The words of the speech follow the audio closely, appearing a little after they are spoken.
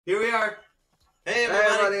Here we are. Hey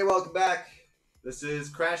everybody, welcome back. This is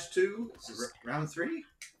Crash 2, round 3.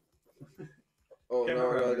 Oh no,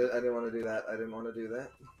 I didn't want to do that.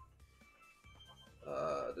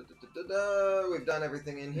 We've done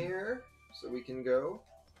everything in here, so we can go.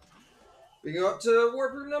 We can go up to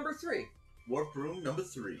warp room number 3. Warp room number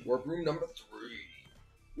 3. Warp room number 3.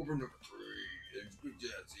 Warp room number 3. Yes,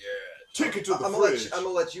 yeah. Take it to the fridge. I'm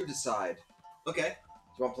gonna let you decide. Okay.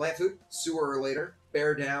 Do you want plant food, sewer or later,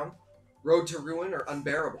 bear down, road to ruin, or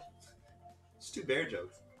unbearable? It's 2 bear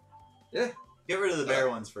jokes. Yeah. Get rid of the bear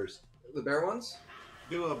ones first. The bear ones?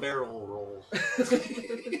 Do a barrel roll.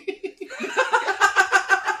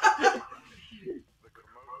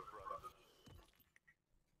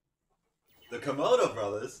 The Komodo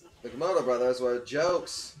brothers? The Komodo brothers were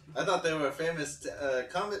jokes. I thought they were a famous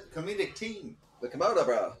comedic team. The Komodo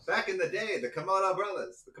bros. Back in the day, the Komodo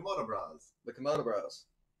brothers. The Komodo bros. The Komodo bros.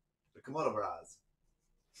 The Komodo bros.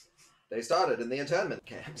 They started in the internment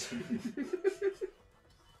camps.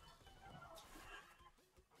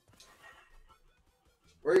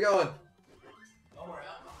 Where are you going?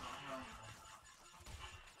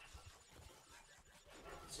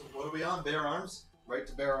 So what are we on? Bear arms? Right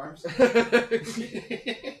to bear arms? Did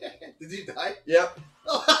you die? Yep.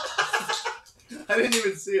 I didn't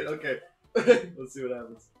even see it. Okay. Let's see what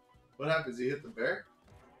happens. What happens? You hit the bear?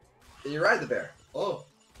 And you ride the bear. Oh.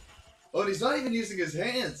 Oh, and he's not even using his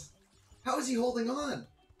hands. How is he holding on?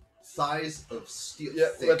 Thighs of steel. Yeah,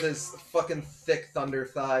 thick. with his fucking thick thunder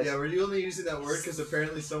thighs. Yeah, were you only using that word because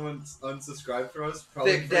apparently someone unsubscribed from us?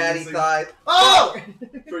 Probably thick daddy thighs. Oh!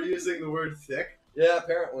 For using the word thick? Yeah,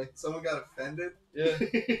 apparently. Someone got offended? Yeah.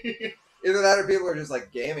 Either that or people are just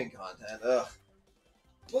like gaming content. Ugh.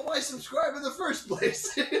 Well, why subscribe in the first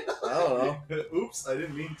place? I don't know. Oops, I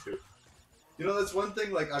didn't mean to. You know, that's one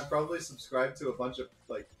thing, like, I probably subscribed to a bunch of,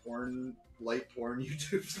 like, light porn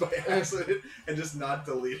YouTubes by accident and just not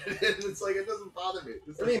deleted it. And it's like, it doesn't bother me.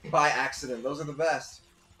 It's what do you mean by accident? Those are the best.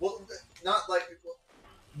 Well, not like... Well,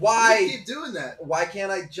 why? You keep doing that. Why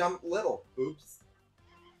can't I jump little? Oops.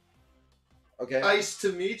 Okay. Nice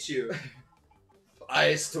to meet you.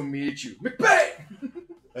 Nice to meet you. McBay!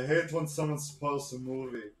 I hate when someone spoils a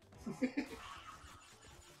movie.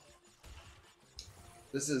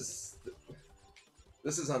 This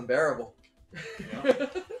is unbearable. Yeah.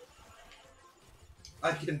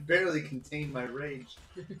 I can barely contain my rage.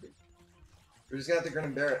 We're just gonna have to grin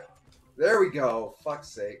and bear it. There we go. Fuck's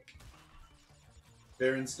sake.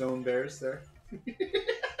 Stone bears there.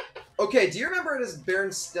 Okay, do you remember it as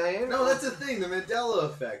Berenstain? No, that's a thing. The Mandela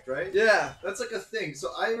effect, right? Yeah. That's like a thing.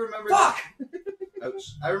 So I remember... Fuck!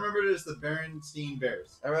 Ouch. I remember it as the Berenstain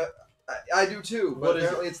Bears. I do too, but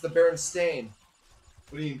apparently it's the Berenstain.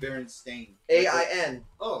 What do you mean Berenstain? A-I-N.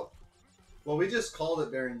 Oh. Well, we just called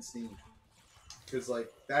it Berenstain. Because,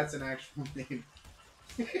 like, that's an actual name.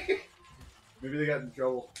 Maybe they got in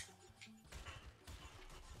trouble.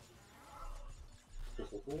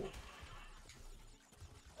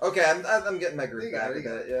 Okay, I'm getting my groove back.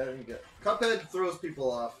 Yeah, I'm good. Cuphead throws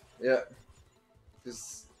people off. Yeah.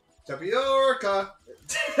 Just... Tapioca!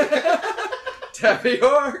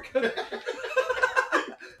 Tapioca!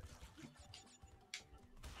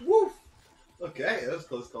 Woof! Okay, that was a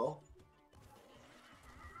close call.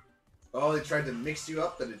 Oh, they tried to mix you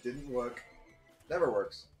up, but it didn't work. Never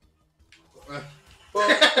works.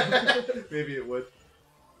 Maybe it would.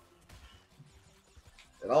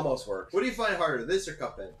 It almost works. What do you find harder, this or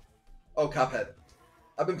Cuphead? Oh, Cuphead.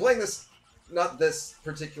 I've been playing this, not this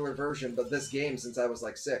particular version, but this game since I was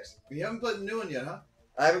like 6. You haven't played the new one yet, huh?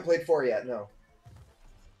 I haven't played 4 yet, no.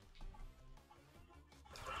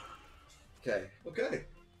 Okay. Okay.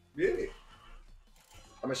 Really?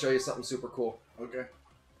 I'm gonna show you something super cool. Okay.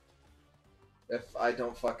 If I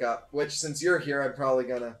don't fuck up. Which, since you're here, I'm probably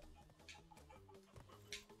gonna...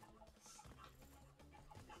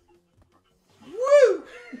 Woo!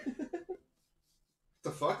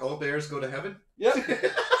 The fuck? All bears go to heaven? Yep.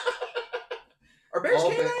 Are bears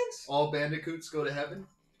canines? All bandicoots go to heaven?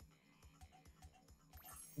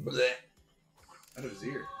 Blech. Out of his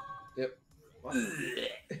ear. Yep. Wow.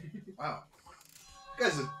 Wow.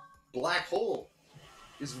 This guy's a black hole.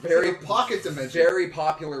 He's very pocket dimension. Very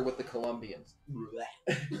popular with the Colombians.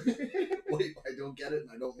 Wait, I don't get it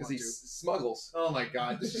and I don't want Because he to. smuggles. Oh my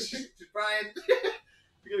god. Brian.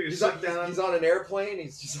 You're He's gonna get down. He's on an airplane.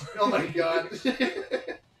 He's just like, oh my god.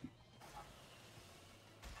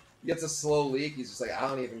 He gets a slow leak. He's just like, I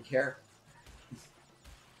don't even care.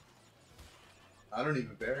 I don't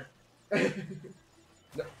even bear.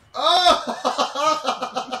 No. Oh!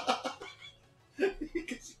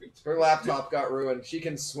 Her laptop got ruined. She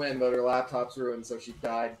can swim, but her laptop's ruined, so she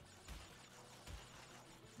died.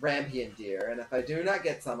 rampion deer, and if I do not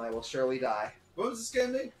get some, I will surely die. What was this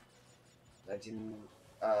game name? 19.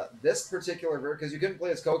 This particular version, because you couldn't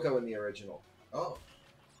play as Coco in the original. Oh.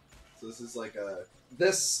 So this is like a...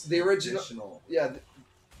 The original... Additional. Yeah,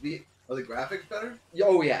 Are the graphics better?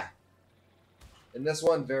 oh, yeah. In this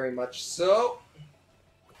one, very much so.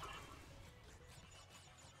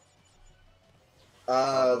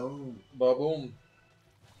 Ba-boom.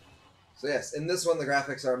 So yes, in this one, the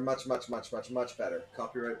graphics are much better.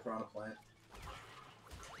 Copyright Piranha Plant.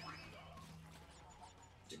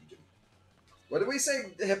 What did we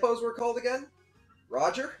say the hippos were called again?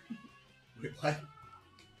 Roger? Wait, what?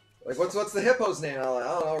 Like, what's the hippo's name? I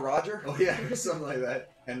don't know, Roger? Oh yeah, something like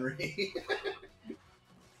that. Henry.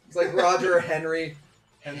 It's like Roger, Henry,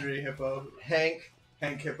 Henry Hippo. Hank.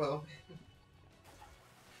 Hank Hippo.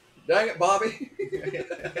 Dang it, Bobby.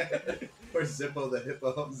 Or Zippo the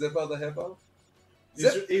Hippo. Zippo the hippo.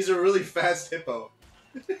 He's a really fast hippo.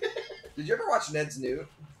 Did you ever watch Ned's New?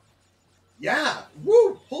 Yeah!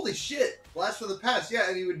 Woo! Holy shit! Blast from the past. Yeah,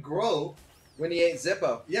 and he would grow. When he ate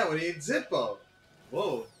Zippo. Yeah, when he ate Zippo.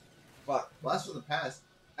 Whoa. Fuck. Blast from the past.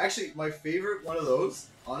 Actually, my favorite one of those,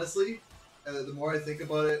 honestly, the more I think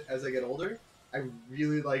about it as I get older, I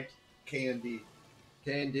really liked K&D.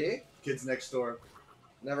 K&D? Kids Next Door.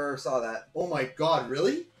 Never saw that. Oh my god,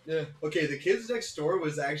 really? Yeah. Okay, the Kids Next Door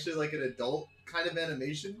was actually like an adult kind of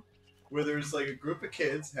animation where there was like a group of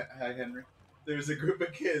kids. Hi, Henry. There was a group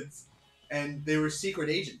of kids, and they were secret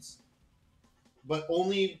agents. But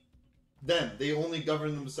only them. They only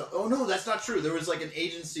governed themselves. Oh no, that's not true. There was like an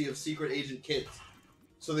agency of secret agent kids.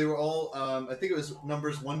 So they were all, I think it was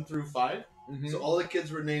numbers 1 through 5. Mm-hmm. So all the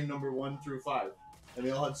kids were named number 1 through 5. And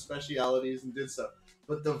they all had specialities and did stuff.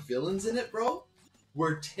 But the villains in it, bro,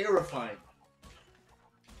 were terrifying.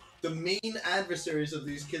 The main adversaries of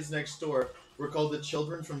these Kids Next Door were called the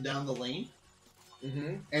Children from Down the Lane.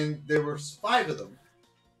 Mm-hmm. And there were 5 of them.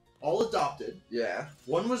 All adopted. Yeah.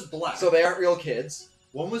 One was black. So they aren't real kids.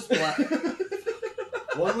 One was black.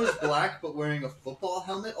 One was black, but wearing a football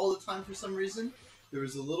helmet all the time for some reason. There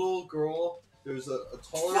was a little girl. There was a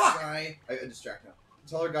taller guy. I distract now. A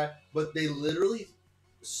taller guy. But they literally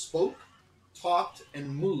spoke, talked,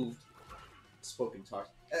 and moved. Spoke and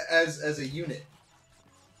talked. As a unit.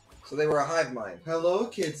 So they were a hive mind. Hello,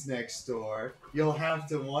 Kids Next Door. You'll have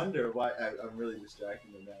to wonder why. I'm really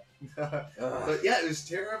distracting them now. But yeah, it was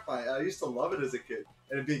terrifying. I used to love it as a kid.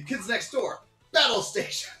 And it'd be Kids Next Door. Battle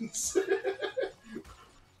stations.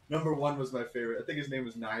 Number 1 was my favorite. I think his name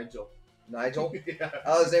was Nigel. Nigel? Yeah.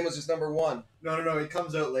 Oh, his name was just number 1. No. He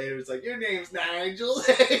comes out later. It's like, your name's Nigel.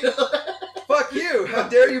 Fuck you! How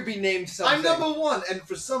dare you be named something? I'm number 1, and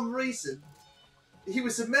for some reason, he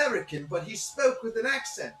was American, but he spoke with an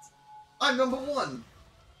accent. I'm number 1.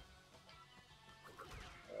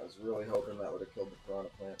 I was really hoping that would have killed the Piranha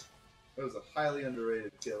Plant. It was a highly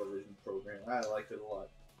underrated television program. I liked it a lot.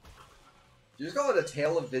 Did you just call it a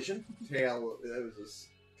tale of vision? It was just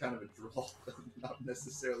kind of a drawl, not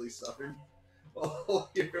necessarily southern. Oh,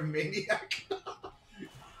 you're a maniac.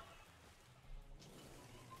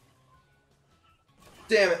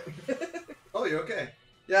 Damn it. Oh, you're okay.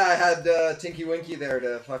 Yeah, I had Tinky Winky there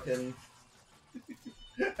to fucking...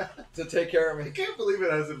 to take care of I me. can't believe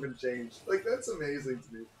it hasn't been changed. Like, that's amazing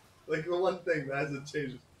to me. Like, the one thing that hasn't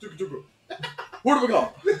changed is... Where do we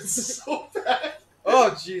go? It's so bad.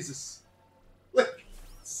 Oh, Jesus. Like,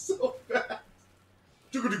 so bad.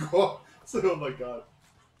 Oh my god.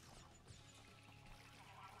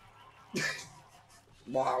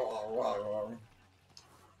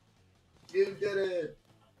 You did it.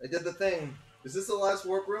 I did the thing. Is this the last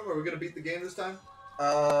warp room? Are we gonna beat the game this time?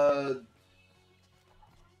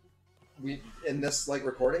 We in this like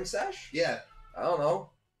recording sesh? Yeah. I don't know.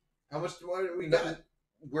 How much do we No, got?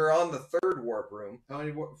 we're on the 3rd warp room. How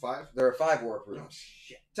many warp? 5? There are 5 warp Oh rooms.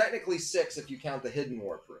 shit. Technically 6 if you count the hidden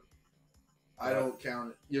warp room. I don't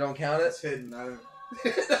count it. You don't count it? It's hidden. I don't.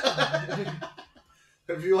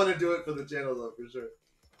 If you want to do it for the channel, though, for sure.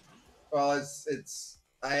 Well, it's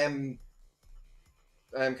I am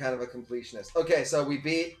kind of a completionist. Okay, so we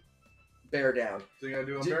beat Bear Down. So you gotta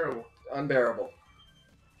do unbearable. Unbearable.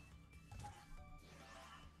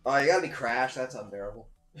 Oh, you gotta be Crash. That's unbearable.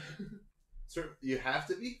 So you have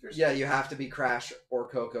to be. Yeah, you have to be Crash or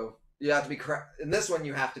Coco. You have to be in this one.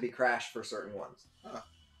 You have to be Crash for certain ones. Huh.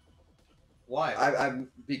 Why? I'm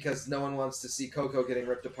because no one wants to see Coco getting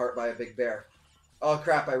ripped apart by a big bear. Oh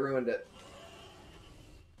crap! I ruined it.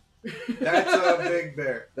 That's a big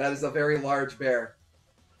bear. That is a very large bear.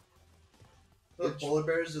 Look, polar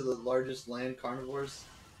bears are the largest land carnivores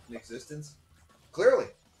in existence. Clearly.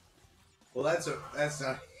 Well, that's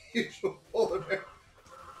not a usual polar bear.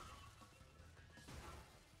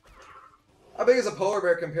 How big is a polar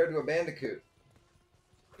bear compared to a bandicoot?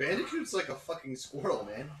 Bandicoot's like a fucking squirrel,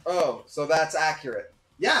 man. Oh, so that's accurate.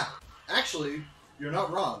 Yeah, actually, you're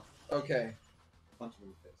not wrong. Okay. Punch him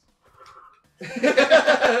in the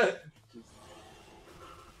face.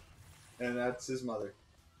 And that's his mother.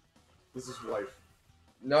 This is his wife.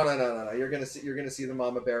 No. You're gonna see the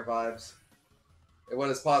mama bear vibes. And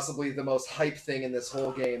what is possibly the most hype thing in this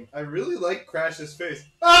whole game. I really like Crash's face.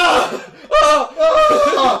 Ah!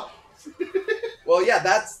 Ah! Well, yeah,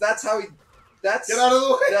 that's how he. That's Get out of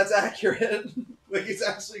the way. That's accurate. Like he's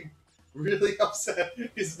actually really upset.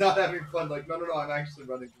 He's not having fun. Like no, I'm actually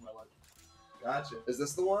running for my life. Gotcha. Is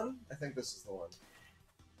this the one? I think this is the one.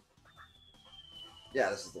 Yeah,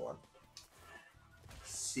 this is the one.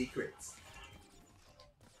 Secrets.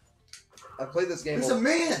 I've played this game. It's a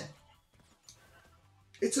man.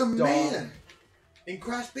 It's a Dog. man. In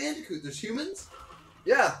Crash Bandicoot, there's humans.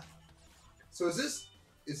 Yeah, So is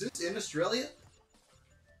this in Australia?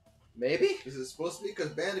 maybe. Is it supposed to be? Because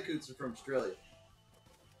Bandicoots are from Australia.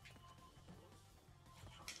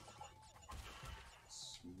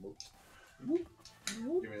 Smoke.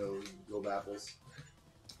 Give me those gold apples.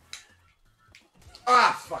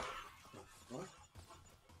 Ah, fuck. What?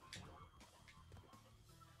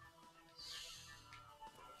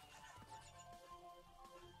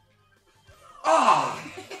 Ah!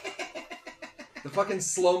 The fucking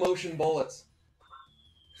slow motion bullets.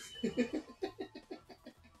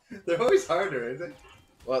 They're always harder, aren't they?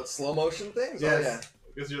 What, slow motion things? Yes. Oh, yeah.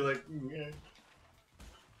 Because you're like, yeah.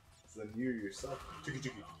 So then you yourself.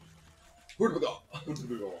 Chicky. Where'd we go? Where did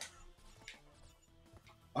we go?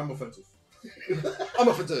 I'm offensive. I'm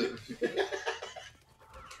offensive.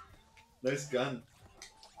 Nice gun.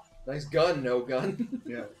 Nice gun, no gun.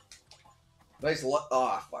 Yeah. Nice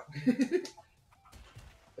ah, fuck.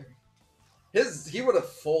 He would have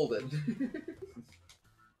folded.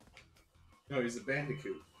 No, he's a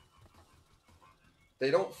bandicoot. They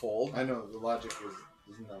don't fold. I know, the logic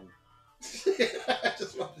is numb. I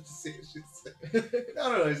just wanted to see what she'd say.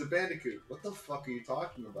 No, he's a bandicoot. What the fuck are you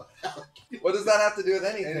talking about, Alec? What does that have to do with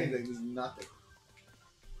anything? Anything, there's nothing.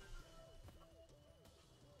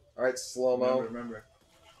 Alright, slow-mo. Remember.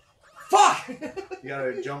 Fuck! You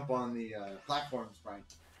gotta jump on the platforms, Brian.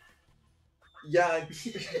 Yeah.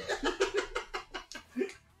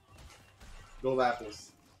 Gold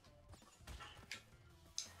apples.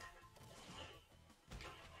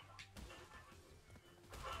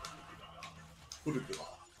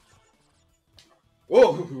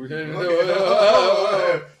 Whoa!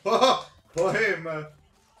 Oh, hey, man.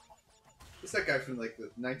 What's that guy from like the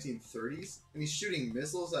 1930s? And he's shooting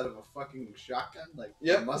missiles out of a fucking shotgun, like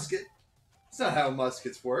a musket. That's not how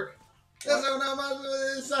muskets work. That's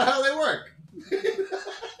not how they work.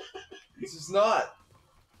 It's just not.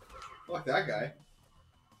 Fuck that guy.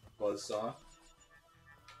 Buzzsaw.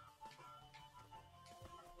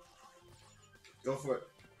 Go for it.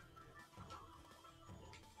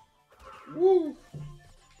 Woo!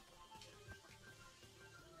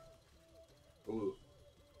 Ooh.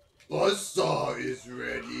 Buzzsaw is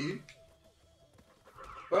ready.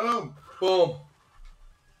 Boom! Boom.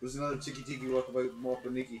 There's another Tiki Tiki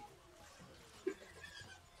Wapaniki.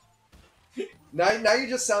 Now you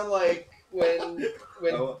just sound like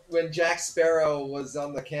when Jack Sparrow was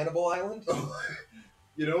on the Cannibal Island. Oh.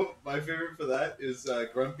 You know, my favorite for that is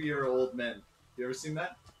Grumpier Old Men. You ever seen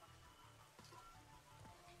that?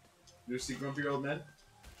 You ever see Grumpier Old Men?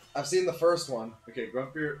 I've seen the first one. Okay,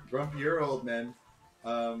 Grumpier Old Men.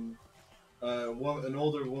 An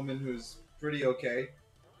older woman who's pretty okay.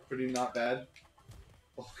 Pretty not bad.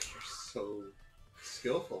 Oh, you're so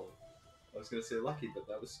skillful. I was going to say lucky, but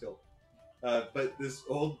that was skill. But this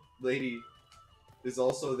old lady is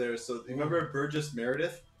also there. So remember Burgess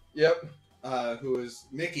Meredith? Yep. Who is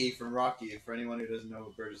Mickey from Rocky, for anyone who doesn't know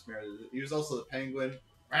who Burgess Meredith is. He was also the Penguin.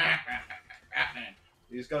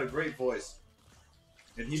 He's got a great voice.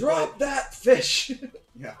 And he Drop that fish!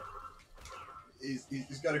 Yeah.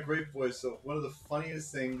 He's got a great voice, so one of the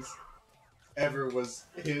funniest things ever was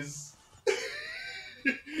his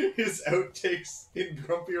his outtakes in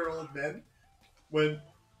Grumpier Old Men when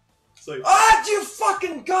it's like, ah, you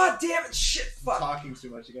fucking goddamn it, shit, fuck. Talking too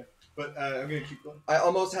much again. But I'm gonna keep going. I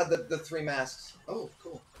almost had the three masks. Oh,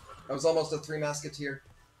 cool. I was almost a three masketeer.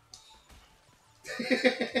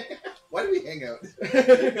 Why do we hang out?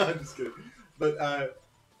 No, I'm just kidding. But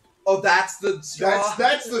oh, that's the straw.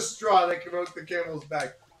 That's the straw that came out the camel's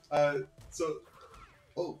back. So,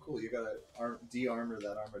 oh, cool. You gotta de-armor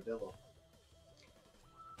that armadillo.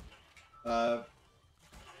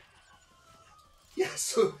 Yeah.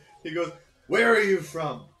 So he goes, "Where are you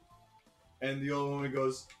from?" And the old woman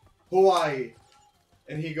goes, "Hawaii."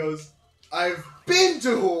 And he goes, I've been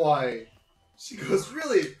to Hawaii. She goes,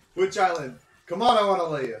 really? Which island? Come on, I want to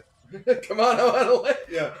lay you. Come on, I want to lay.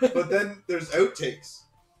 Yeah, but then there's outtakes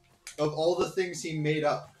of all the things he made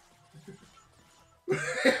up.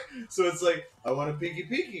 So it's like, I want a pinky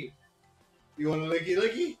pinky. You want a licky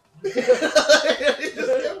licky? He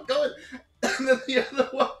just kept going. And then the other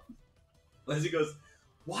one, Leslie goes,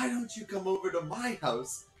 why don't you come over to my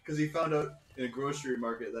house? Because he found out in a grocery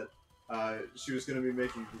market that she was going to be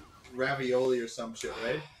making ravioli or some shit,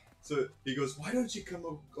 right? So he goes, why don't you come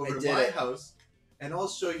over to my house and I'll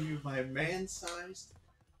show you my man-sized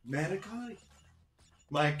manicotti,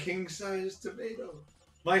 my king-sized tomato,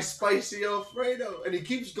 my spicy Alfredo. And he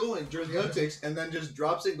keeps going during the outtakes and then just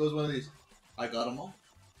drops it and goes one of these, I got them all.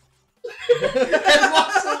 And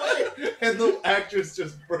walks away. And the actress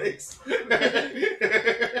just breaks.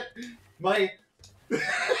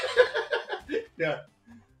 Yeah.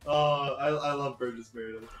 Oh, I love Burgess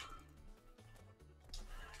Meredith.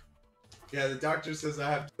 Yeah, the doctor says I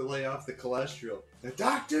have to lay off the cholesterol. The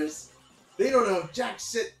doctors? They don't know jack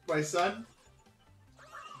shit, my son.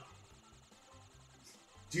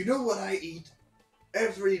 Do you know what I eat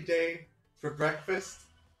every day for breakfast?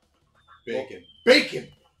 Bacon. Bacon!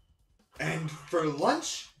 And for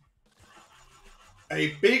lunch,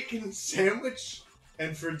 a bacon sandwich.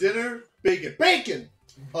 And for dinner, bacon. Bacon!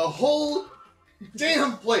 A whole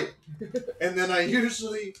damn plate. And then I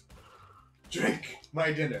usually drink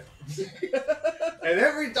my dinner. And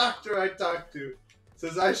every doctor I talk to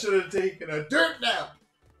says I should have taken a dirt nap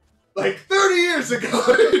like 30 years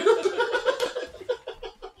ago.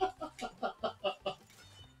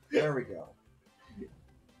 There we go.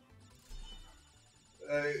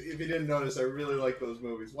 If you didn't notice, I really like those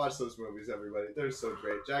movies. Watch those movies, everybody. They're so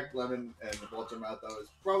great. Jack Lemmon and Walter Matthau is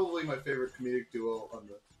probably my favorite comedic duo on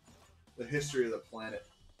the history of the planet.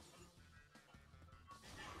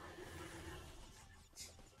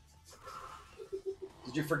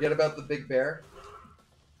 Did you forget about the big bear?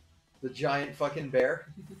 The giant fucking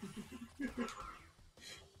bear?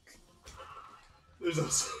 There's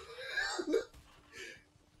also...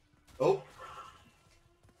 Oh.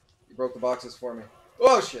 You broke the boxes for me.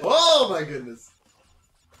 Oh, shit. Oh, my goodness.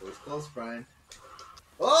 That was close, Brian.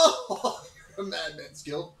 Oh, you're a madman,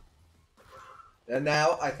 Skill. And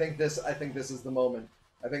now, I think this is the moment.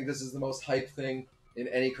 I think this is the most hype thing in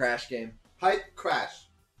any Crash game. Hype Crash.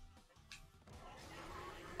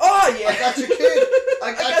 Oh, yeah! I got your kid!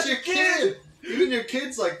 I got your kid! Even your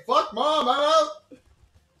kid's like, fuck mom, I'm out!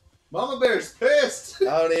 Mama Bear's pissed!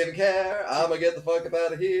 I don't even care. I'm gonna get the fuck up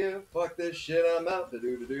out of here. Fuck this shit, I'm out.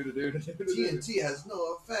 TNT has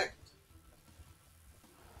no effect.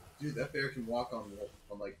 Dude, that bear can walk on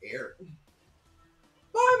like air.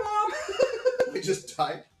 Bye, Mom! They just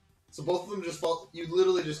died. So both of them just fall. You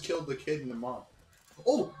literally just killed the kid and the mom.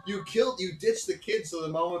 Oh, you ditched the kid so the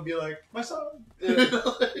mom would be like, my son.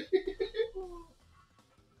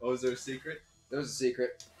 Oh, is there a secret? There's a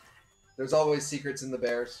secret. There's always secrets in the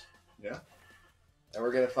bears. Yeah. And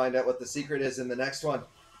we're gonna find out what the secret is in the next one.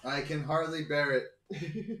 I can hardly bear it.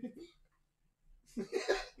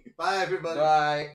 Bye, everybody. Bye.